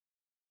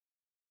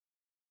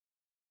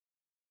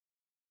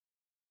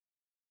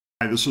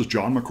this is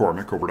John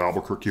McCormack over at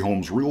Albuquerque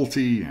Homes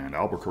Realty and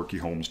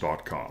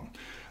albuquerquehomes.com.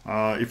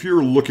 If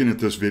you're looking at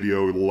this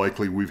video,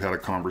 likely we've had a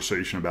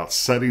conversation about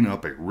setting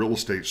up a real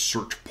estate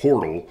search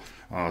portal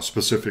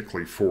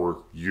specifically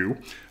for you.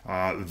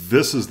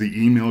 This is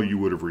the email you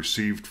would have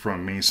received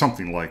from me,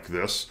 something like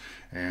this,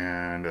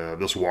 and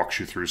this walks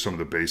you through some of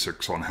the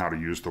basics on how to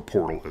use the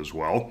portal as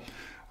well.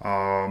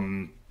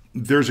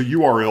 There's a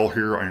URL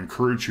here. I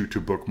encourage you to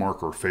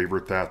bookmark or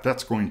favorite that.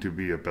 That's going to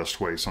be a best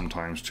way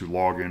sometimes to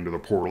log into the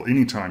portal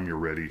anytime you're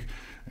ready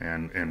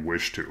and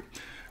wish to.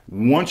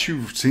 Once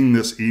you've seen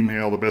this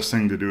email, the best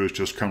thing to do is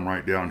just come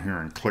right down here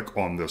and click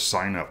on the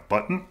sign up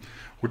button,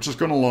 which is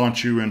going to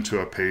launch you into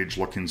a page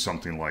looking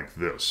something like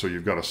this. So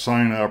you've got a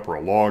sign up or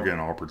a login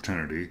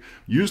opportunity.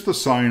 Use the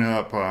sign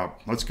up.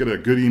 Let's get a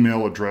good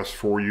email address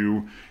for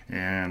you,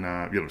 and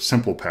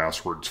simple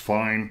password's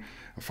fine.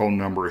 A phone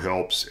number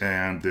helps,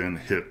 and then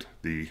hit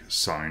the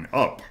sign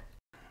up.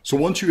 So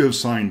once you have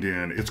signed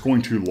in, it's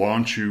going to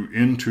launch you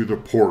into the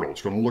portal.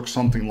 It's going to look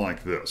something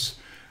like this.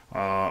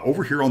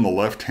 Over here on the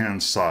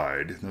left-hand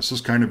side, this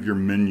is kind of your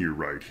menu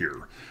right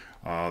here.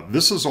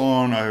 This is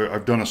on,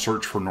 I've done a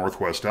search for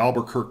Northwest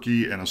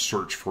Albuquerque and a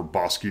search for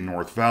Bosque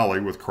North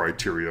Valley with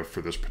criteria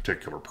for this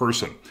particular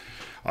person.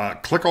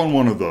 Click on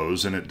one of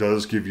those and it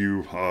does give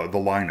you the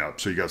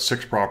lineup. So you got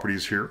 6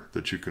 properties here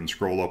that you can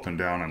scroll up and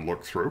down and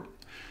look through.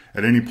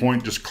 At any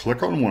point, just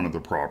click on one of the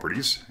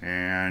properties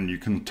and you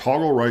can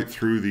toggle right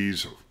through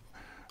these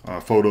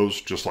photos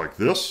just like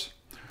this.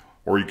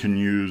 Or you can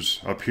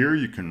use up here,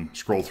 you can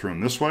scroll through them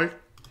this way.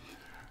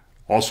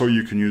 Also,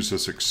 you can use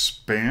this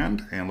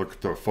expand and look at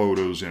the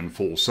photos in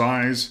full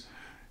size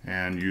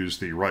and use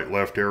the right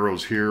left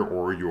arrows here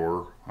or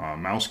your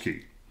mouse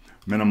key.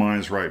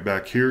 Minimize right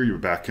back here, you're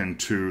back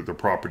into the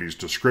property's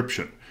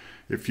description.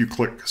 If you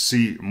click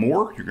see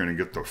more, you're going to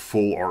get the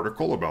full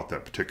article about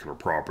that particular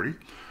property.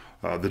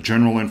 The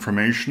general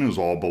information is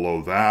all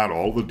below that.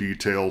 All the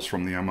details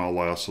from the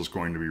MLS is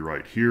going to be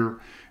right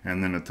here.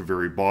 And then at the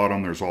very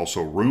bottom, there's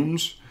also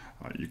rooms.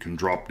 You can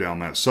drop down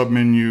that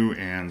submenu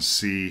and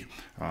see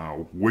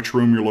which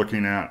room you're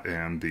looking at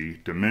and the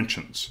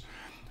dimensions.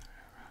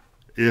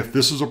 If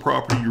this is a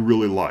property you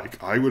really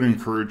like, I would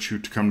encourage you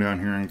to come down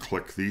here and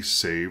click the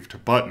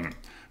saved button.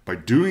 By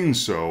doing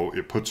so,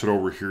 it puts it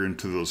over here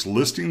into those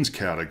listings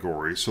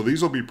category. So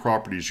these will be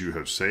properties you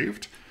have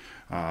saved.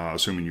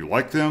 Assuming you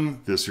like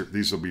them,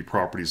 these will be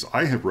properties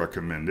I have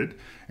recommended,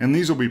 and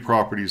these will be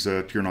properties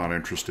that you're not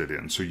interested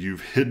in. So you've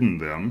hidden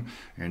them,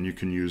 and you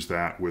can use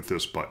that with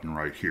this button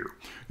right here.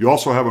 You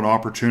also have an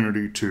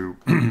opportunity to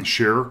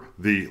share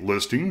the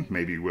listing,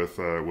 maybe with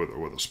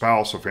a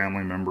spouse, a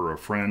family member, a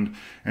friend,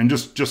 and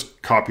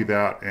just copy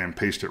that and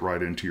paste it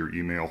right into your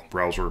email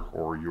browser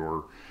or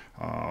your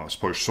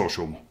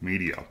social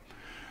media.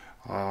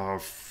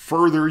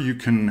 Further, you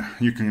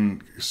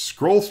can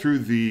scroll through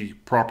the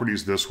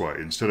properties this way.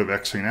 Instead of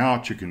Xing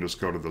out, you can just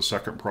go to the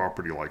second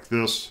property like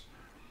this,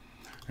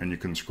 and you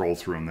can scroll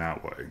through them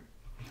that way.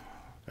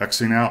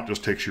 Xing out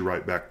just takes you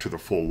right back to the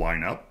full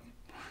lineup.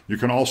 You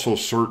can also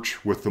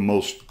search with the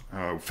most,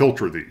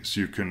 filter these.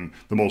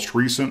 The most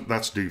recent,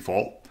 that's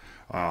default.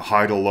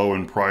 High to low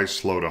in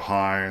price, low to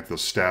high, the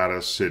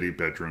status, city,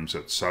 bedrooms,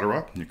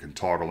 etc. You can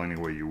toggle any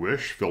way you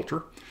wish,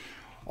 filter.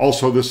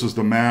 Also, this is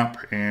the map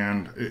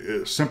and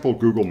a simple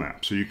Google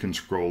map. So you can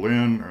scroll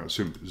in,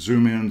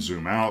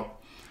 zoom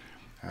out,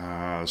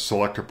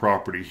 select a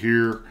property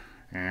here,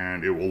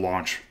 and it will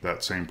launch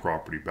that same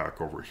property back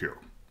over here.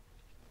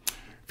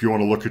 If you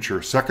want to look at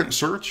your second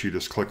search, you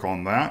just click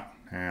on that,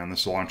 and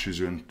this launches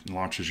you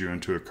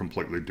into a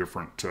completely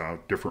different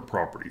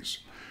properties.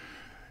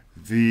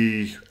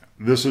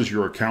 This is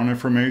your account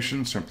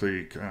information.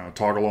 Simply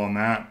toggle on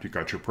that. You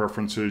got your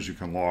preferences. You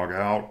can log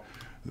out.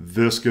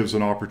 This gives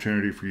an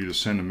opportunity for you to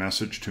send a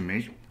message to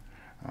me.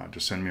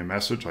 Just send me a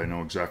message. I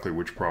know exactly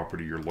which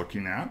property you're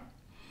looking at.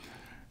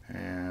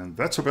 And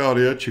that's about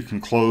it. You can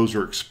close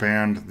or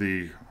expand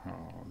the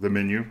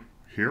menu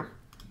here.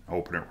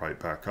 Open it right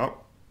back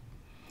up.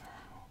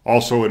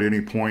 Also, at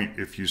any point,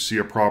 if you see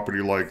a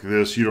property like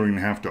this, you don't even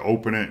have to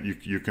open it.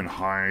 You can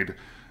hide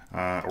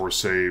or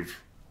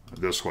save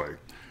this way.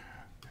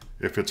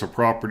 If it's a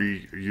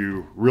property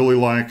you really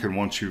like, and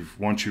once you've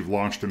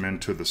launched them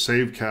into the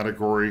save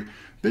category,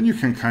 then you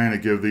can kind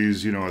of give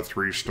these, a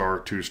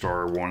 3-star,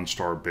 2-star,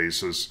 1-star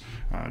basis,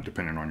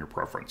 depending on your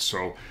preference.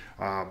 So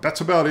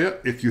that's about it.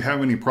 If you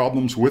have any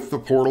problems with the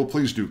portal,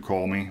 please do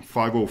call me,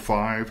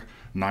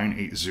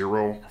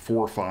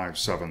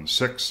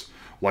 505-980-4576.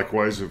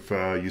 Likewise, if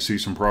you see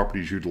some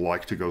properties you'd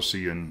like to go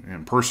see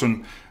in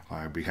person,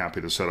 I'd be happy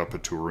to set up a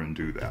tour and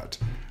do that.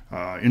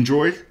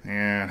 Enjoy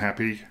and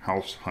happy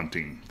house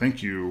hunting.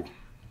 Thank you.